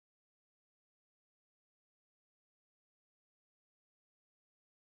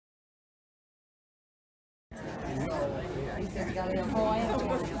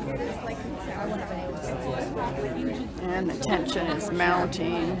And the tension is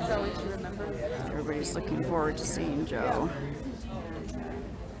mounting. Everybody's looking forward to seeing Joe.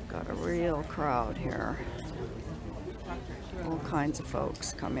 Got a real crowd here. All kinds of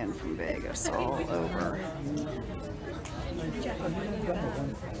folks come in from Vegas, all over.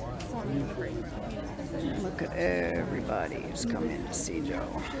 Look at everybody who's come in to see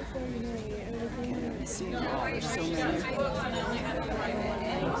Joe. Can't even see them all. There's so many.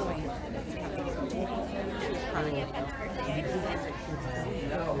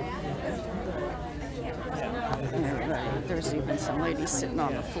 There's even some ladies sitting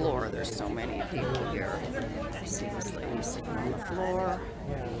on the floor. There's so many people here. See this lady sitting on the floor.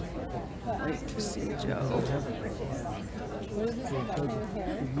 Wait to see Joe.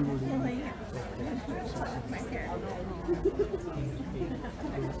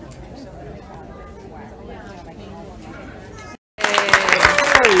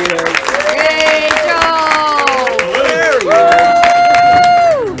 Hey, Joe!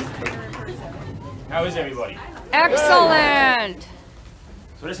 How is everybody? Excellent!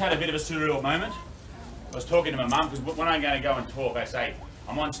 So I just had a bit of a surreal moment. I was talking to my mum, because when I'm going to go and talk, I say,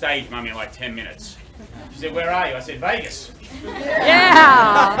 I'm on stage, Mummy, in like 10 minutes. She said, where are you? I said, Vegas.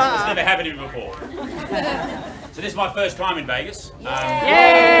 Yeah! It's never happened to me before. So this is my first time in Vegas.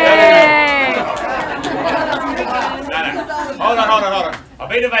 Yay! No. Hold on. I've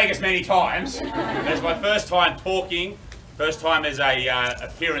been to Vegas many times. It's my first time talking, first time as a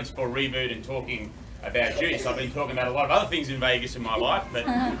appearance for Reboot and talking about juice. I've been talking about a lot of other things in Vegas in my life, but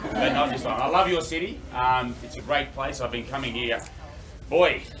not this one. I love your city. It's a great place. I've been coming here,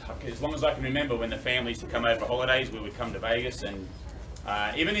 boy, as long as I can remember when the families would come over for holidays, we would come to Vegas. And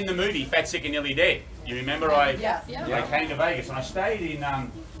even in the movie Fat, Sick and Nearly Dead, you remember I came to Vegas and I stayed in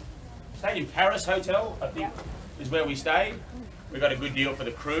Paris Hotel, I think is where we stayed. We got a good deal for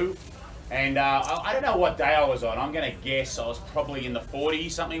the crew. And I don't know what day I was on. I'm going to guess I was probably in the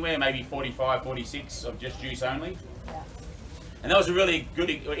 40s, something where maybe 45, 46 of just juice only. And that was a really good,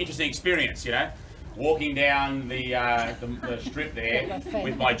 interesting experience, you know, walking down the strip there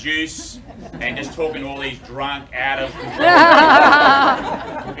with my juice and just talking to all these drunk, out of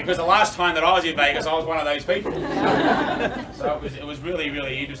control. Because the last time that I was in Vegas, I was one of those people. So it was really,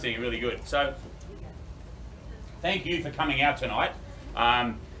 really interesting and really good. So thank you for coming out tonight.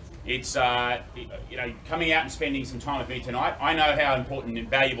 It's you know, coming out and spending some time with me tonight. I know how important and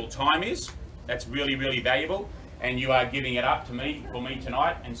valuable time is. That's really, really valuable, and you are giving it up to me for me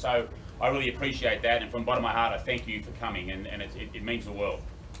tonight, and so I really appreciate that. And from the bottom of my heart, I thank you for coming, and it means the world.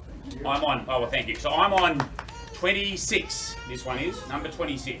 I'm on. Oh well, thank you. So I'm on 26. This one is number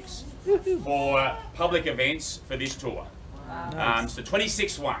 26 for public events for this tour. It's the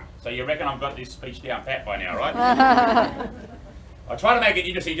 26th one. So you reckon I've got this speech down pat by now, right? I try to make it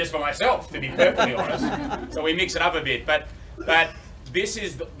interesting just for myself, to be perfectly honest. So we mix it up a bit. But this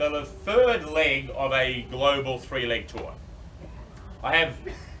is the third leg of a global 3-leg tour. I have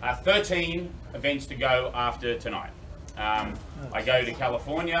 13 events to go after tonight. I go to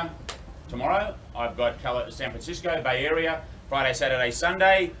California tomorrow. I've got San Francisco, Bay Area, Friday, Saturday,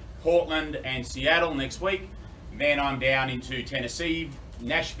 Sunday, Portland and Seattle next week. Then I'm down into Tennessee,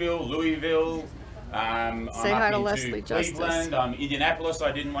 Nashville, Louisville. I'm up into Cleveland, Indianapolis,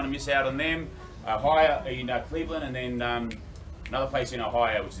 I didn't want to miss out on them. Ohio, in Cleveland, and then another place in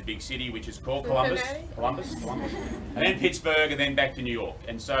Ohio, which is a big city, which is called Columbus. And then Pittsburgh, and then back to New York.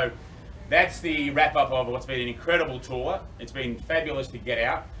 And so that's the wrap up of what's been an incredible tour. It's been fabulous to get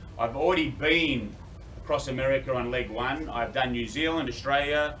out. I've already been across America on leg 1. I've done New Zealand,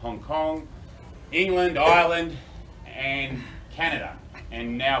 Australia, Hong Kong, England, Ireland, and Canada.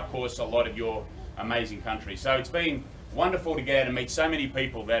 And now, of course, a lot of your amazing country. So it's been wonderful to get out and meet so many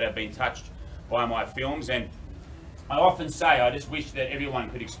people that have been touched by my films. And I often say I just wish that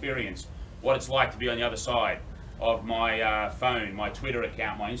everyone could experience what it's like to be on the other side of my phone, my Twitter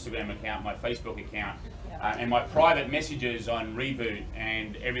account, my Instagram account, my Facebook account, and my private messages on Reboot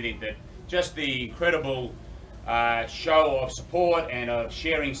and everything. That just the incredible show of support and of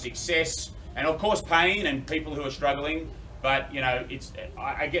sharing success, and of course pain and people who are struggling. But you know,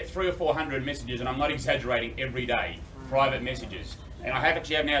 I get 300 or 400 messages, and I'm not exaggerating, every day, private messages. And I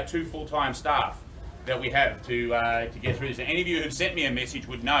actually have now 2 full-time staff that we have to get through this. And any of you who've sent me a message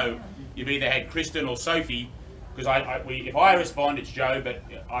would know you've either had Kristen or Sophie, because if I respond, it's Joe, but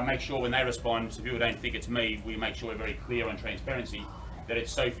I make sure when they respond, so people don't think it's me, we make sure we're very clear on transparency that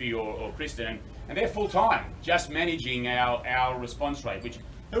it's Sophie or Kristen. And they're full-time, just managing our response rate, which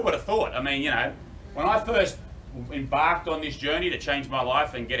who would have thought? I mean, you know, when I first embarked on this journey to change my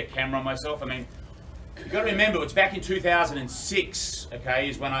life and get a camera on myself, I mean, you've got to remember, it's back in 2006, okay,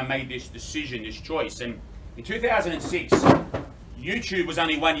 is when I made this decision, this choice. And in 2006, YouTube was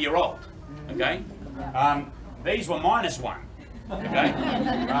only 1 year old, okay? These were -1, okay?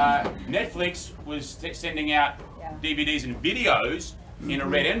 Netflix was sending out DVDs and videos in a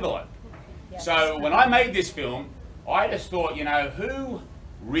red envelope. So when I made this film, I just thought, you know, who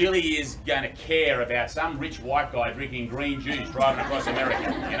really is going to care about some rich white guy drinking green juice driving across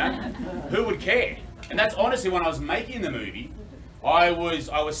America, you know? Who would care? And that's honestly, when I was making the movie, I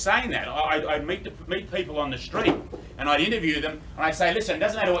was saying that. I'd meet people on the street and I'd interview them and I'd say, listen, it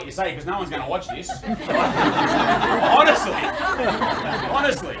doesn't matter what you say because no one's going to watch this.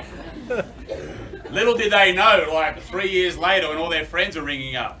 Honestly. Little did they know, like 3 years later when all their friends are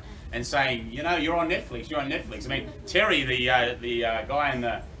ringing up and saying, you know, you're on Netflix. I mean, Terry, the guy in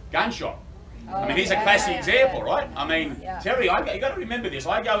the gun shop. I mean, he's a classic example, right? I mean, Terry, you got to remember this.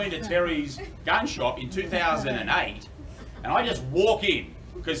 I go into Terry's gun shop in 2008, and I just walk in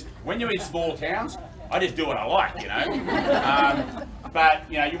because when you're in small towns, I just do what I like, you know. But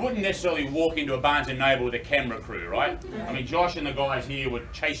you know, you wouldn't necessarily walk into a Barnes Noble with a camera crew, right? I mean, Josh and the guys here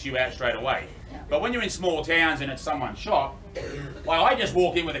would chase you out straight away. But when you're in small towns and it's someone's shop, well, I just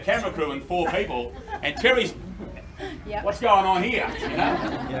walk in with a camera crew and 4 people, and Terry's, what's going on here, you know?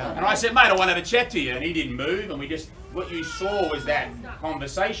 And I said, mate, I want to have a chat to you, and he didn't move, and we just, what you saw was that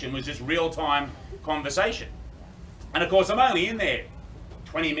conversation was just real-time conversation. And of course, I'm only in there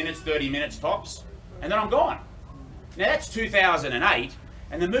 20 minutes, 30 minutes tops, and then I'm gone. Now that's 2008,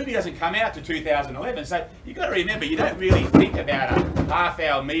 and the movie doesn't come out to 2011, so you've got to remember, you don't really think about a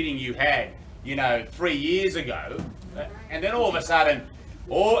half-hour meeting you had, you know, 3 years ago, and then all of a sudden,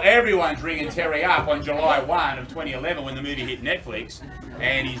 everyone's ringing Terry up on July 1 of 2011 when the movie hit Netflix,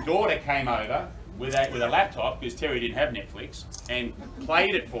 and his daughter came over with a laptop, because Terry didn't have Netflix, and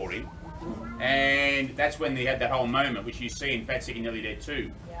played it for him, and that's when they had that whole moment, which you see in Fat, Sick and Nearly Dead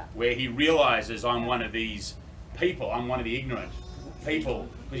 2, where he realises, I'm one of these people, I'm one of the ignorant people,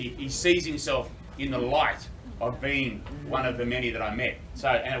 because he sees himself in the light of being one of the many that I met. So,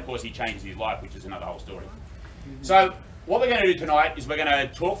 and of course he changed his life, which is another whole story. So what we're going to do tonight is we're going to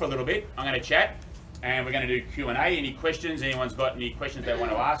talk for a little bit. I'm going to chat and we're going to do Q&A. Any questions, anyone's got any questions they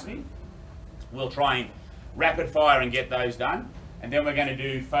want to ask me, we'll try and rapid fire and get those done. And then we're going to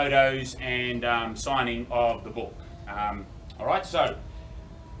do photos and signing of the book. All right, so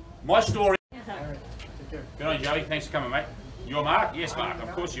my story. Good on you, Joey. Thanks for coming, mate. You're Mark? Yes, Mark.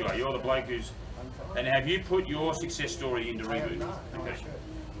 Of course you are. You're the bloke who's... And have you put your success story into Reboot? Okay.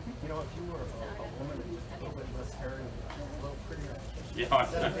 You know, if you were a woman a little bit less hairy, a little prettier. Yeah,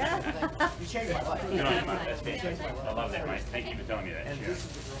 You changed my life. good on you, mate. That's fantastic. I love that, mate. Thank you for telling me that. And this is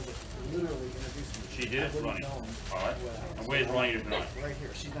the girl that literally introduced me. She did it, Ronnie. All right. And where's Ronnie tonight? Right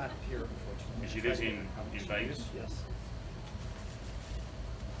here. She's not here, unfortunately. She lives in Vegas? Yes.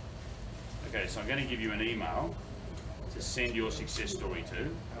 Okay, so I'm going to give you an email to send your success story to.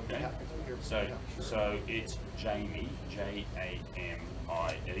 Okay. So it's Jamie, Jamie,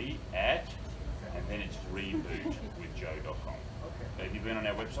 at, and then it's rebootwithjoe.com. Okay. Have you been on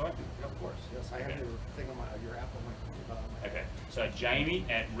our website? Of course, yes. I have your thing on your app on my Okay, so Jamie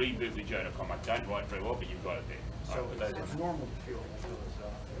at rebootwithjoe.com. I don't write very well, but you've got it there. So it's normal to feel like those.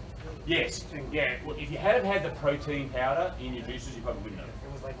 Yes, yeah. Well, if you had had the protein powder in your juices, you probably wouldn't have.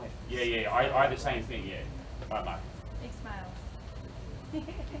 It was like my. Yeah. I had the same thing. Yeah. Right, Mark. Big smile.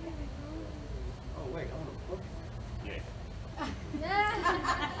 Oh wait, I want to book. Yeah.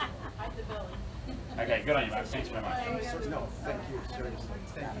 Hide the belly. Okay, good on you, Mark. Thanks very much. No, thank you, seriously.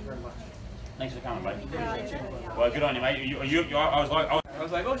 Thank you very much. Thanks for coming, mate. Well, good on you, mate. I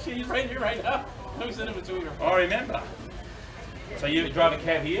was like, oh shit, he's right here right now. Let me send him a tweet. I remember. So you drive a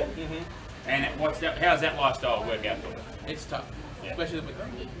cab here? Mm-hmm. And how's that lifestyle work out for you? It's tough, especially with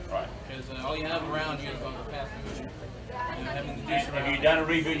me. Right. Because all you have around you is on the fast food. You know, having the juice around. Have you done a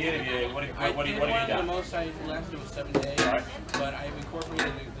reboot yet? What have you done? The most I lasted was 7 days, right. But I've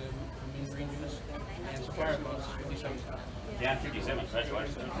incorporated the mean green juice, and so far it goes 57 times. Down 57,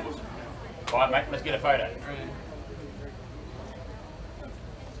 congratulations. All right, mate, let's get a photo.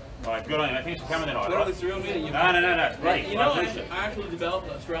 All right, good on you, mate. Thanks for coming tonight. Well, it's a real meeting. No, it's great. You know, I actually developed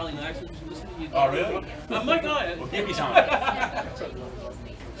an Australian accent. Listen to you. Oh, really? Oh my God. Well, give me some. Yeah,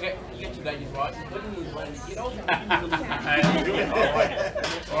 get your baby's rights and put it in his leg. You know,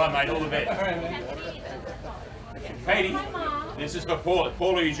 all right, mate, all the best. All right, man. Katie, this is for Paula.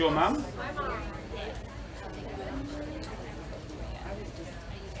 Paula is your mum?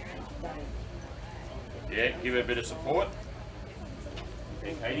 Yeah, give her a bit of support.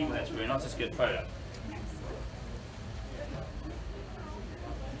 Okay, Katie, that's very nice. Let's get a photo.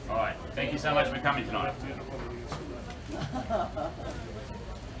 All right. Thank you so much for coming tonight.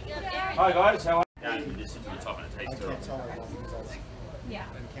 Hi guys, how are you? Down from this to the top and it tastes terrible. Yeah.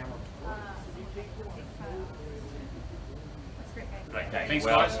 That's great, guys. Okay, thanks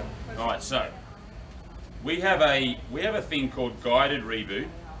guys. All right, so we have a thing called Guided Reboot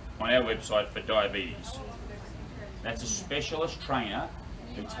on our website for diabetes. That's a specialist trainer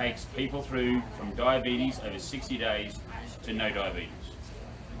who takes people through from diabetes over 60 days to no diabetes.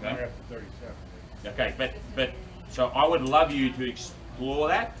 Okay. Okay, but so I would love you to explore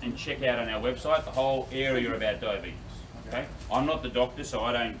that and check out on our website the whole area about diabetes. Okay. I'm not the doctor, so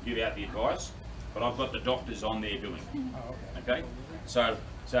I don't give out the advice, but I've got the doctors on there doing it. Okay. So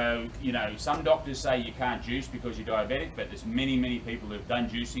you know, some doctors say you can't juice because you're diabetic, but there's many people who've done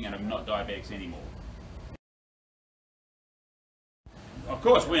juicing and are not diabetics anymore. Of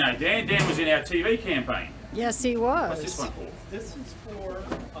course, we know Dan. Dan was in our TV campaign. Yes, he was. What's this one for? This is for a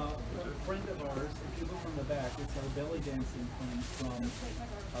friend of ours. If you look from the back, it's our belly dancing friend from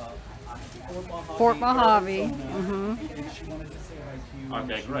Fort Mojave. And she wanted to say hi to you.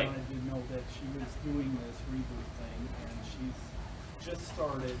 Okay, she great. wanted to know that she was doing this reboot thing, and she's just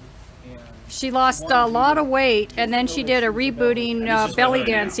started. And She lost a lot of weight, and then she did a rebooting belly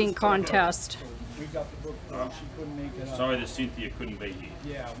dancing contest. so we got the book for her. She couldn't make it up. Sorry that Cynthia couldn't be here.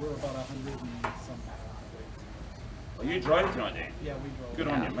 Yeah, we're about 100 and something. Well, you drove tonight, Dan. Yeah, we drove. Good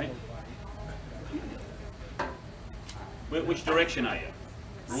on you, mate. Which direction are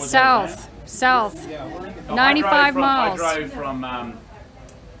you? South. Yeah, we're in the Oh, 95 miles. I drove from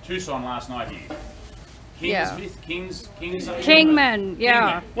Tucson last night here. Yeah. Kingman,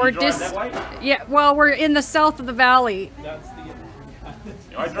 yeah. You We're drive that way? yeah, well, we're in the south of the valley. That's the.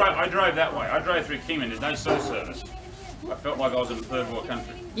 I drove that way. I drove through Kingman. There's no cell service. I felt like I was in a third world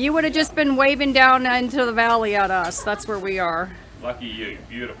country. You would have just been waving down into the valley at us. That's where we are. Lucky you.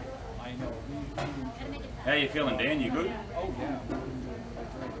 Beautiful. I know. How you feeling, Dan? You good? Oh yeah.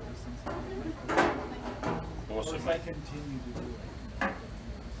 Awesome. If I continue to do it.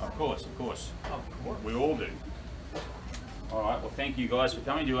 Of course, of course. Of course. We all do. All right. Well, thank you guys for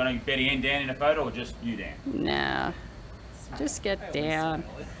coming. Do you want to Betty and Dan in a photo, or just you, Dan? Nah, just get down.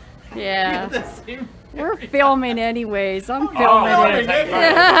 Yeah. We're filming anyways. I'm filming it. Ready,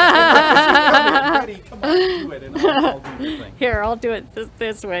 come on, do it, and I'll do the thing. Here, I'll do it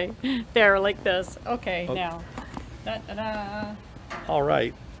this way. There, like this. Okay, now. Da-da-da. All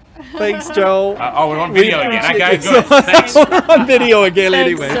right. Thanks, Joe. Oh, we're on video again. appreciate Okay, it good. so Thanks. We're on video again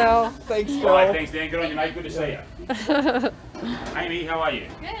Thanks, anyway. Joe. Thanks, All right, Joe. thanks, Dan. Good on you, mate. Good to see you. Amy, how are you?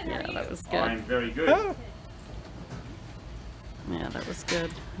 Good, how Yeah, are you? that was I'm good. very good. Yeah, that was good.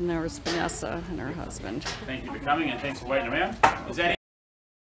 And there was Vanessa and her husband. Thank you for coming and thanks for waiting around. Is that it?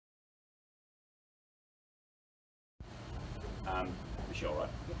 Michelle, right?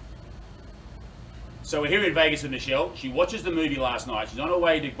 So we're here in Vegas with Michelle. She watches the movie last night. She's on her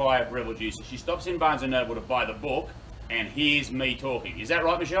way to buy a Rebel Juicer. She stops in Barnes Noble to buy the book, and here's me talking. Is that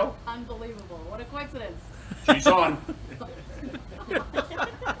right, Michelle? Unbelievable. What a coincidence. She's on. Is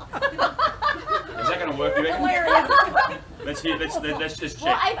that going to work, you reckon? Hilarious. Let's just check.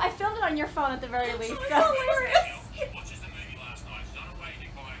 Well, I filmed it on your phone at the very least. So. Hilarious. She watches the movie last night. She's on her way to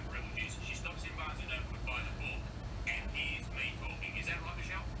buy a Rebel Juicer. She stops in Barnes Noble to buy the book, and here's me talking. Is that right,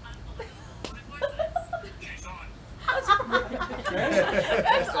 Michelle? She's on.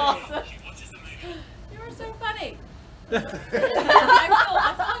 That's awesome. She watches the movie. You were so funny. I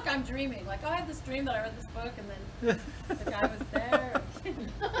feel like I'm dreaming. Like, oh, I had this dream that I read this book and then the guy was there.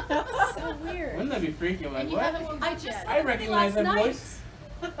 So weird. Wouldn't that be freaky? I'm like, And you what? haven't I just I recognize that voice.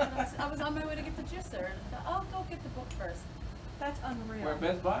 I was on my way to get the juicer and I thought, oh, I'll go get the book first. That's unreal. We're at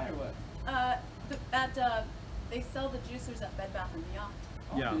Best Buy or what? They sell the juicers at Bed Bath & Beyond.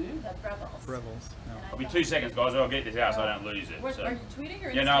 Yeah. The Rebels. Rebels. And I I'll be thought- 2 seconds, guys. I'll get this out so I don't lose it. Where, So. are you tweeting or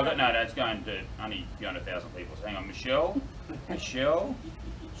Yeah, no, Instagram? it's going to only a few 100,000 people. So hang on, Michelle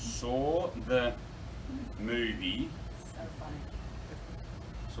saw the movie. So funny.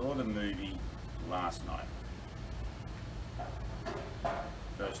 Saw the movie last night.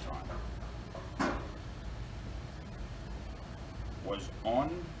 First time. Was on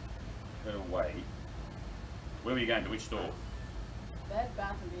her way. Where were you going? To which store? Bed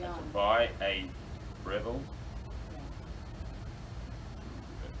Bath & To Beyond. buy a Rebel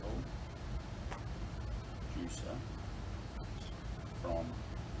juicer from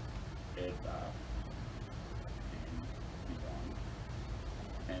Bed Bath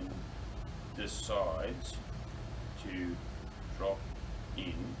 & Beyond, and decides to drop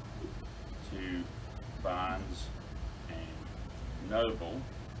in to Barnes and Noble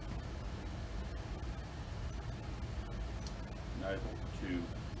to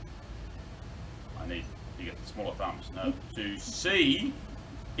I need to get the smaller thumbs. No, to see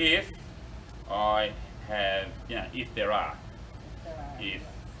if I have, if there are, see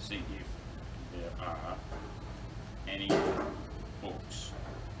if there are any books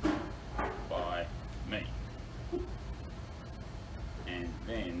by me. And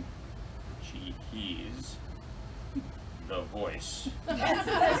then she hears the voice Yes,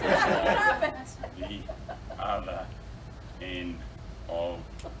 that's perfect. the other end of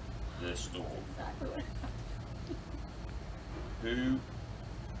the store. Exactly what Who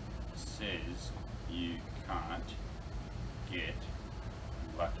says you can't get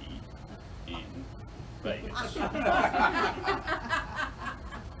lucky in Vegas?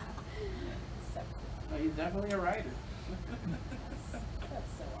 Oh, you're definitely a writer.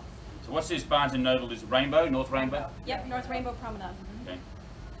 That's so awesome. So what's this Barnes Noble? Is Rainbow, North Rainbow? Yep, North Rainbow Promenade. Okay.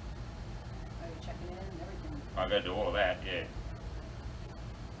 Are you checking in and everything? I go to all of that, yeah.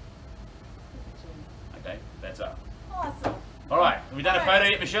 Okay, that's up. Awesome. All right, have we done a photo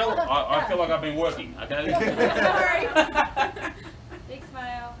yet, Michelle? I feel like I've been working, okay? Sorry. Big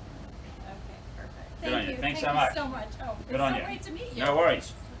smile. Okay, perfect. Good on you. Thanks so Thank much. you so much. Oh, it's Good on so you. great to meet you. No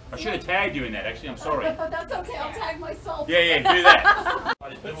worries. I should have tagged you in that, actually. I'm sorry. That's okay. I'll tag myself. Yeah, do that.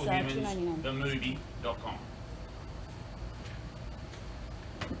 It's, LittleHumans, themovie.com.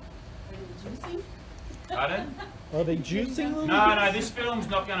 Pardon? Are they juicing them? No, this film's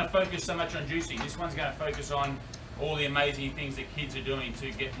not going to focus so much on juicing. This one's going to focus on all the amazing things that kids are doing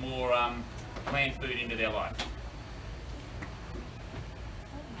to get more plant food into their life.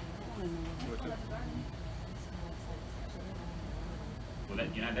 Well,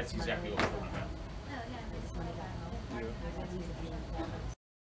 that's exactly what we're talking about.